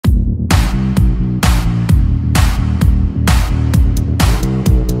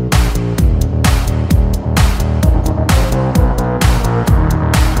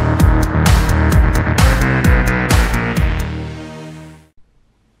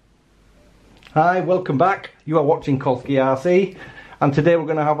Hi, welcome back. You are watching Kolsky RC, and today we're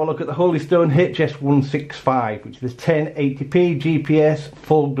going to have a look at the Holystone HS165, which is a 1080p GPS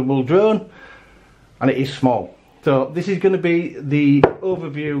foldable drone, and it is small. So this is going to be the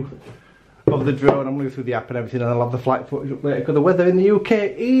overview of the drone. I'm going to go through the app and everything, and I'll have the flight footage up later because the weather in the UK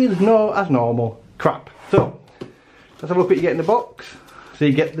is not as normal. Crap. So let's have a look at what you get in the box. So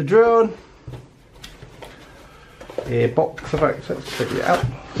you get the drone, a box of accessories, let's figure it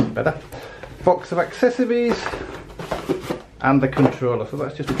out, better. Box of accessories and the controller. So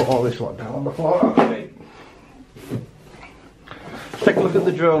let's just put all this lot down on the floor. Let's take a look at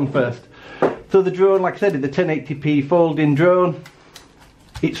the drone first. So the drone, like I said, is the 1080p folding drone.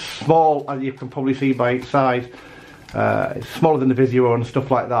 It's small, as you can probably see by its size. It's smaller than the Visuo and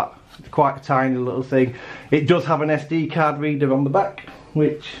stuff like that. It's quite a tiny little thing. It does have an SD card reader on the back,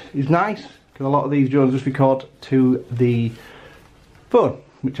 which is nice because a lot of these drones just record to the phone,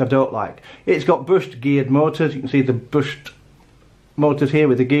 which I don't like. It's got brushed geared motors. You can see the brushed motors here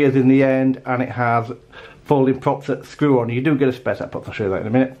with the gears in the end, and it has folding props that screw on. You do get a spare set prop, I'll show you that in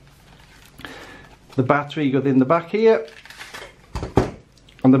a minute. The battery goes in the back here,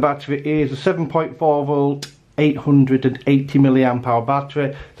 and the battery is a 7.4 volt 880 milliamp hour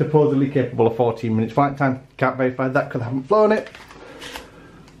battery, supposedly capable of 14 minutes flight time. Can't verify that because I haven't flown it.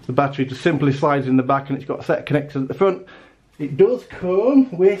 The battery just simply slides in the back, and it's got a set of connectors at the front. It does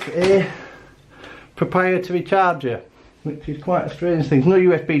come with a proprietary charger, which is quite a strange thing. There's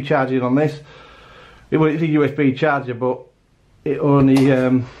no USB charging on this. Well, it's a USB charger, but it only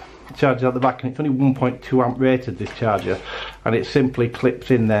charges out the back, and it's only 1.2 amp rated, this charger, and it simply clips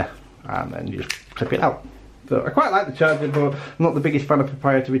in there, and then you just clip it out. So I quite like the charger, but I'm not the biggest fan of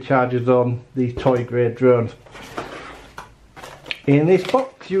proprietary chargers on these toy grade drones. In this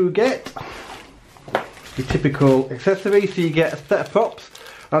box you get the typical accessories. So you get a set of props.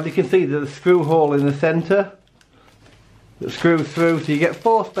 As you can see, there's a screw hole in the centre that screws through, so you get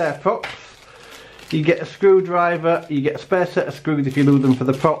 4 spare props. You get a screwdriver, you get a spare set of screws if you lose them for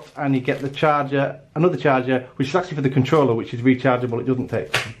the props, and you get the charger, another charger, which is actually for the controller, which is rechargeable. It doesn't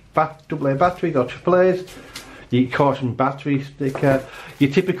take AA batteries or AAA's. You get caution battery sticker.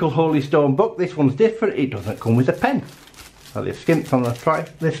 Your typical Holystone book. This one's different. It doesn't come with a pen. Well, they've skimped on the price.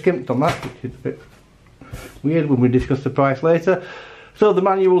 They've skimped on that, which is a bit weird when we discuss the price later. So the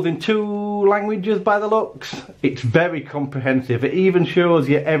manual's in 2 languages by the looks. It's very comprehensive. It even shows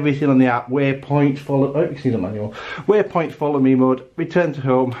you everything on the app. Waypoints, follow, oh, you can see the manual. Waypoints, follow me mode, return to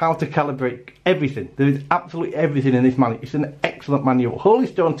home, how to calibrate, everything. There is absolutely everything in this manual. It's an excellent manual.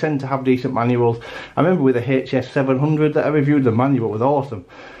 Holystone tend to have decent manuals. I remember with the HS700 that I reviewed, the manual was awesome.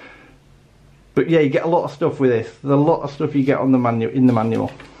 But yeah, you get a lot of stuff with this. There's a lot of stuff you get on the manual, in the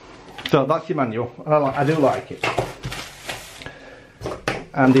manual. So that's your manual, and I do like it.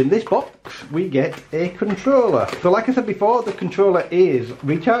 And in this box we get a controller. So like I said before, the controller is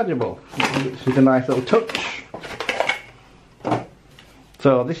rechargeable, which is a nice little touch.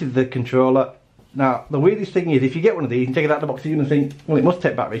 So this is the controller. Now the weirdest thing is, if you get one of these and take it out of the box, you're going to think, well, it must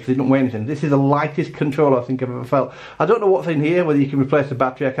take battery because it doesn't weigh anything. This is the lightest controller I think I've ever felt. I don't know what's in here, whether you can replace the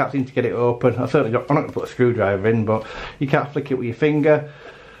battery. I can't seem to get it open. I certainly don't, I'm not going to put a screwdriver in, but you can't flick it with your finger.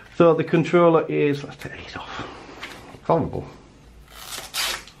 So the controller is, let's take these off. It's horrible.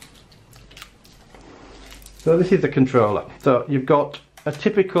 So this is the controller. So you've got a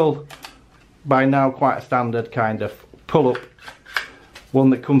typical, by now quite a standard kind of pull-up one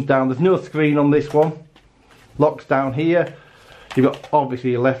that comes down. There's no screen on this one. Locks down here. You've got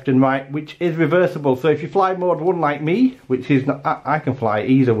obviously your left and right, which is reversible. So if you fly mode 1 like me, which is not, I can fly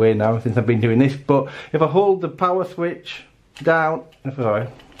either way now since I've been doing this, but if I hold the power switch down, sorry,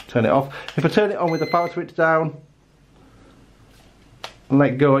 turn it off. If I turn it on with the power switch down and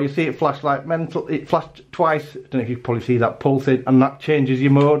let go, you see it flash like mental. It flashed twice. I don't know if you can probably see that pulsing, and that changes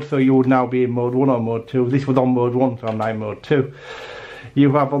your mode, so you would now be in mode 1 or mode 2. This was on mode 1, so I'm now in mode 2.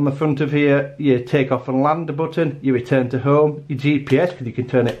 You have on the front of here your take off and land button, your return to home, your GPS because you can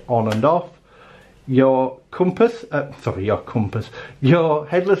turn it on and off, your compass, your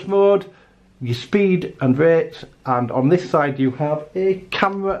headless mode, your speed and rates, and on this side you have a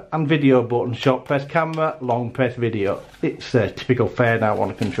camera and video button. Short press camera, long press video. It's a typical fare now on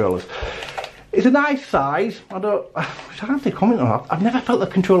the controllers. It's a nice size. I can't say comment on that. I've never felt a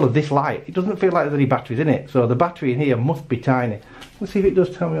controller this light. It doesn't feel like there's any batteries in it, so the battery in here must be tiny. Let's see if it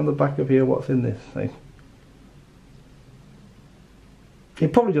does tell me on the back of here what's in this thing.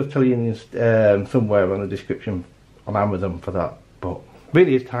 It probably does tell you in this, somewhere on the description on Amazon for that, but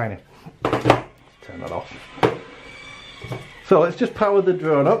really is tiny. Turn that off. So let's just power the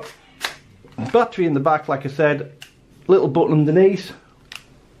drone up. Battery in the back, like I said, little button underneath.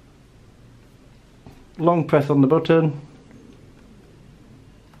 long press on the button.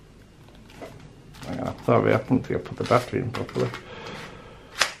 Sorry, I don't think I put the battery in properly.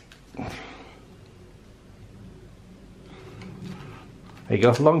 There you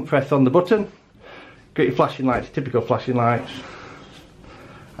go, long press on the button. Got your flashing lights, typical flashing lights.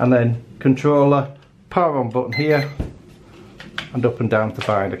 And then controller, power on button here, and up and down to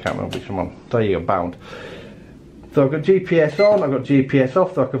find, I can't remember which one. There you go, bound. So I've got GPS on, I've got GPS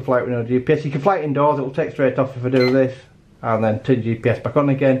off, so I can fly it with no GPS. You can fly it indoors, it will take straight off if I do this. And then turn GPS back on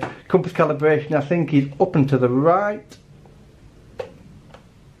again. Compass calibration, I think, is up and to the right.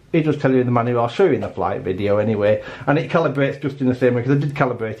 It does tell you in the manual, I'll show you in the flight video anyway. And it calibrates just in the same way, because I did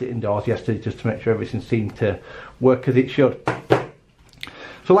calibrate it indoors yesterday just to make sure everything seemed to work as it should.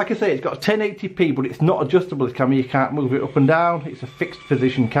 So like I say, it's got a 1080p, but it's not adjustable, this camera. You can't move it up and down. It's a fixed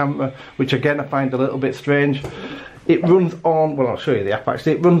position camera, which again I find a little bit strange. It runs on, well, I'll show you the app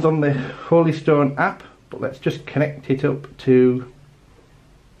actually. It runs on the Holystone app. But let's just connect it up to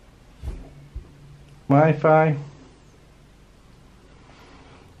Wi-Fi.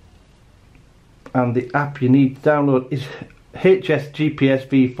 And the app you need to download is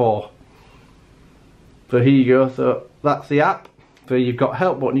HS165 V4. So here you go, so that's the app. So you've got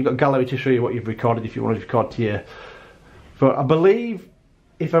help button, you've got gallery to show you what you've recorded if you want to record to your. So I believe,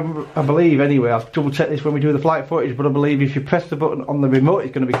 I believe anyway, I'll double check this when we do the flight footage, but I believe if you press the button on the remote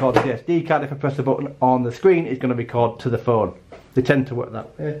it's going to record to the SD card. If I press the button on the screen it's going to record to the phone. They tend to work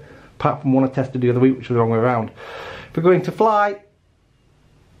that way, apart from one I tested the other week which was the wrong way around. If we're going to fly,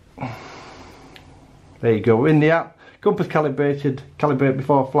 there you go, we're in the app. Compass calibrate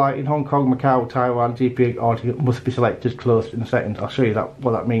before flight in Hong Kong, Macau, Taiwan, GPS audio must be selected closed in the settings. I'll show you that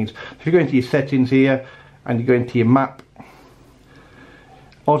what that means. If you go into your settings here and you go into your map,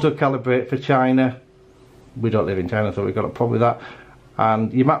 auto calibrate for China. We don't live in China, so we've got a problem with that.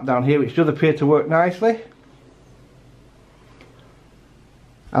 And your map down here, which does appear to work nicely.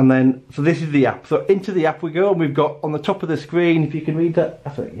 And then, so this is the app. So into the app we go, and we've got on the top of the screen, if you can read that, I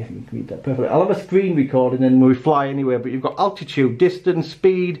think you can read that perfectly. I'll have a screen recording and we fly anywhere, but you've got altitude, distance,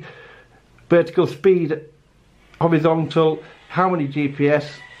 speed, vertical speed, horizontal, how many GPS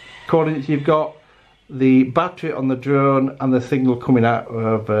coordinates you've got, the battery on the drone, and the signal coming out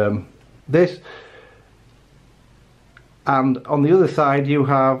of this. And on the other side you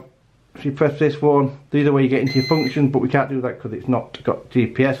have, if you press this one, these are where you get into your functions, but we can't do that because it's not got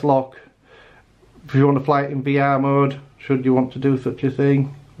GPS lock. If you want to fly it in VR mode, should you want to do such a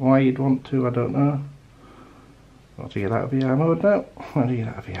thing, why you'd want to, I don't know. How do you get out of VR mode now? How do you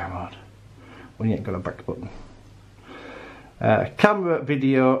get out of VR mode when you ain't got a back button? Camera,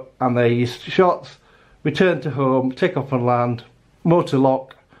 video, and there your shots. Return to home, take off and land, motor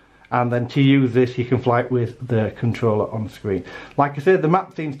lock, and then to use this you can fly it with the controller on screen. Like I said, the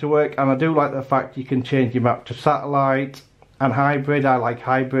map seems to work, and I do like the fact you can change your map to satellite and hybrid. I like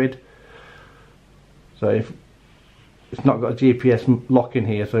hybrid. So if it's not got a GPS lock in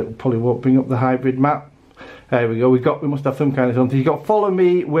here, so it probably won't bring up the hybrid map. There we go, we must have some kind of something. You've got follow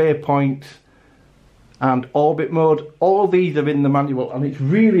me, waypoints, and orbit mode. All these are in the manual, and it's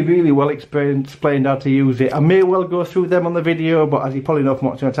really well explained how to use it. I may well go through them on the video, but as you probably know from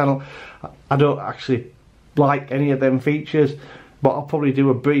watching my channel, I don't actually like any of them features, but I'll probably do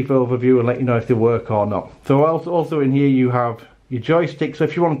a brief overview and let you know if they work or not. So also in here you have your joystick, so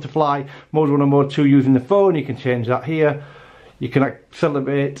if you wanted to fly mode 1 or mode 2 using the phone, you can change that here. You can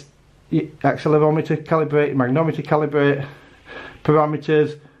accelerate, accelerometer calibrate, magnometer calibrate,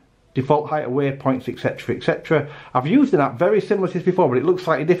 parameters, default height of waypoints, etc, etc. I've used an app very similar to this before, but it looks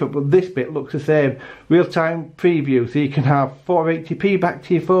slightly different, but this bit looks the same. Real-time preview, so you can have 480p back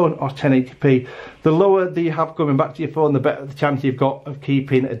to your phone or 1080p. The lower that you have coming back to your phone, the better the chance you've got of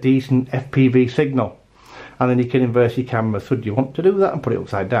keeping a decent FPV signal. And then you can inverse your camera. So do you want to do that and put it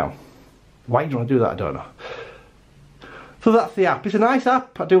upside down? Why do you want to do that? I don't know. So that's the app. It's a nice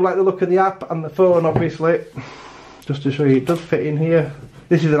app. I do like the look of the app, and the phone obviously, just to show you, it does fit in here.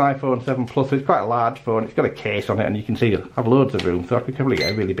 This is an iPhone 7 Plus, so it's quite a large phone. It's got a case on it, and you can see I have loads of room, so I could probably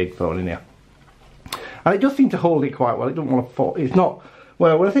get a really big phone in here. And it does seem to hold it quite well. It doesn't want to fall. It's not,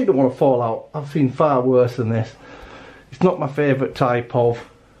 well, when I say it doesn't want to fall out, I've seen far worse than this. It's not my favourite type of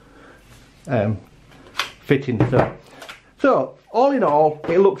fitting. So all in all,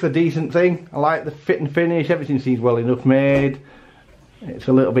 it looks a decent thing. I like the fit and finish. Everything seems well enough made. It's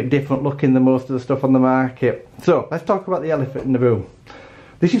a little bit different looking than most of the stuff on the market. So let's talk about the elephant in the room.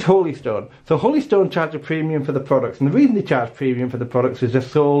 This is Holystone. So Holystone charge a premium for the products, and the reason they charge premium for the products is they're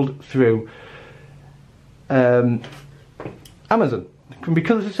sold through Amazon. And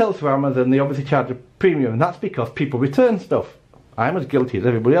because they sell through Amazon, they obviously charge a premium, and that's because people return stuff. I'm as guilty as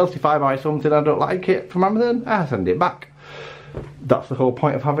everybody else. If I buy something I don't like it from Amazon, I send it back. That's the whole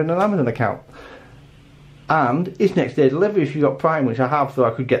point of having an Amazon account. And it's next day delivery if you've got Prime, which I have, so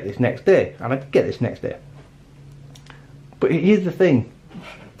I could get this next day, and I could get this next day. But here's the thing,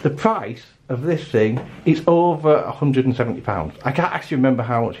 the price of this thing is over £170. I can't actually remember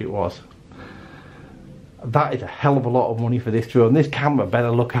how much it was. That is a hell of a lot of money for this drone. This camera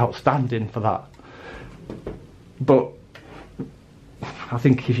better look outstanding for that. But I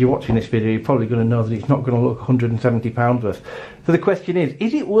think if you're watching this video, you're probably going to know that it's not going to look £170 worth. So the question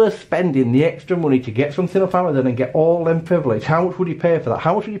is it worth spending the extra money to get something off Amazon and get all them privilege? How much would you pay for that?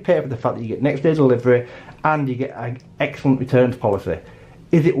 How much would you pay for the fact that you get next day delivery and you get an excellent returns policy?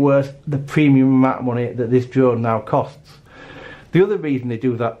 Is it worth the premium amount of money that this drone now costs? The other reason they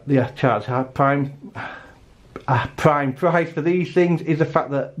do that, they charge a prime price for these things, is the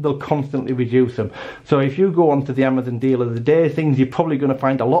fact that they'll constantly reduce them. So if you go onto the Amazon deal of the day things, you're probably going to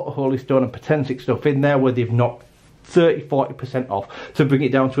find a lot of Holystone and Potensic stuff in there where they've knocked 30-40% off to bring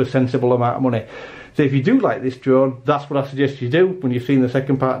it down to a sensible amount of money. So if you do like this drone, that's what I suggest you do when you've seen the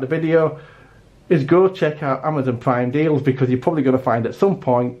second part of the video, is go check out Amazon Prime deals, because you're probably going to find at some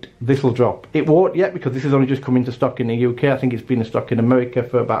point this will drop. It won't yet because this is only just coming to stock in the UK. I think it's been in stock in America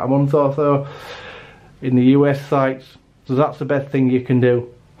for about a month or so, in the US sites. So that's the best thing you can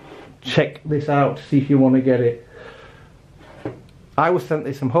do. Check this out to see if you want to get it. I was sent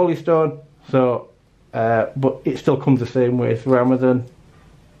this from Holystone, so but it still comes the same way through Amazon,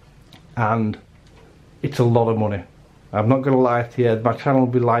 and it's a lot of money. I'm not going to lie to you, my channel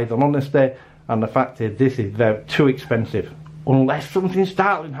relies on honesty, and the fact is this is too expensive unless something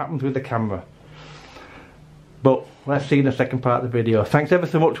startling happens with the camera. But let's see in the second part of the video. Thanks ever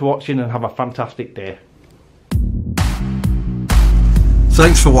so much for watching and have a fantastic day.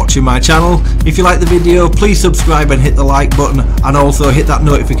 Thanks for watching my channel. If you like the video, please subscribe and hit the like button, and also hit that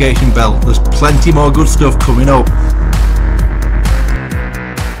notification bell. There's plenty more good stuff coming up.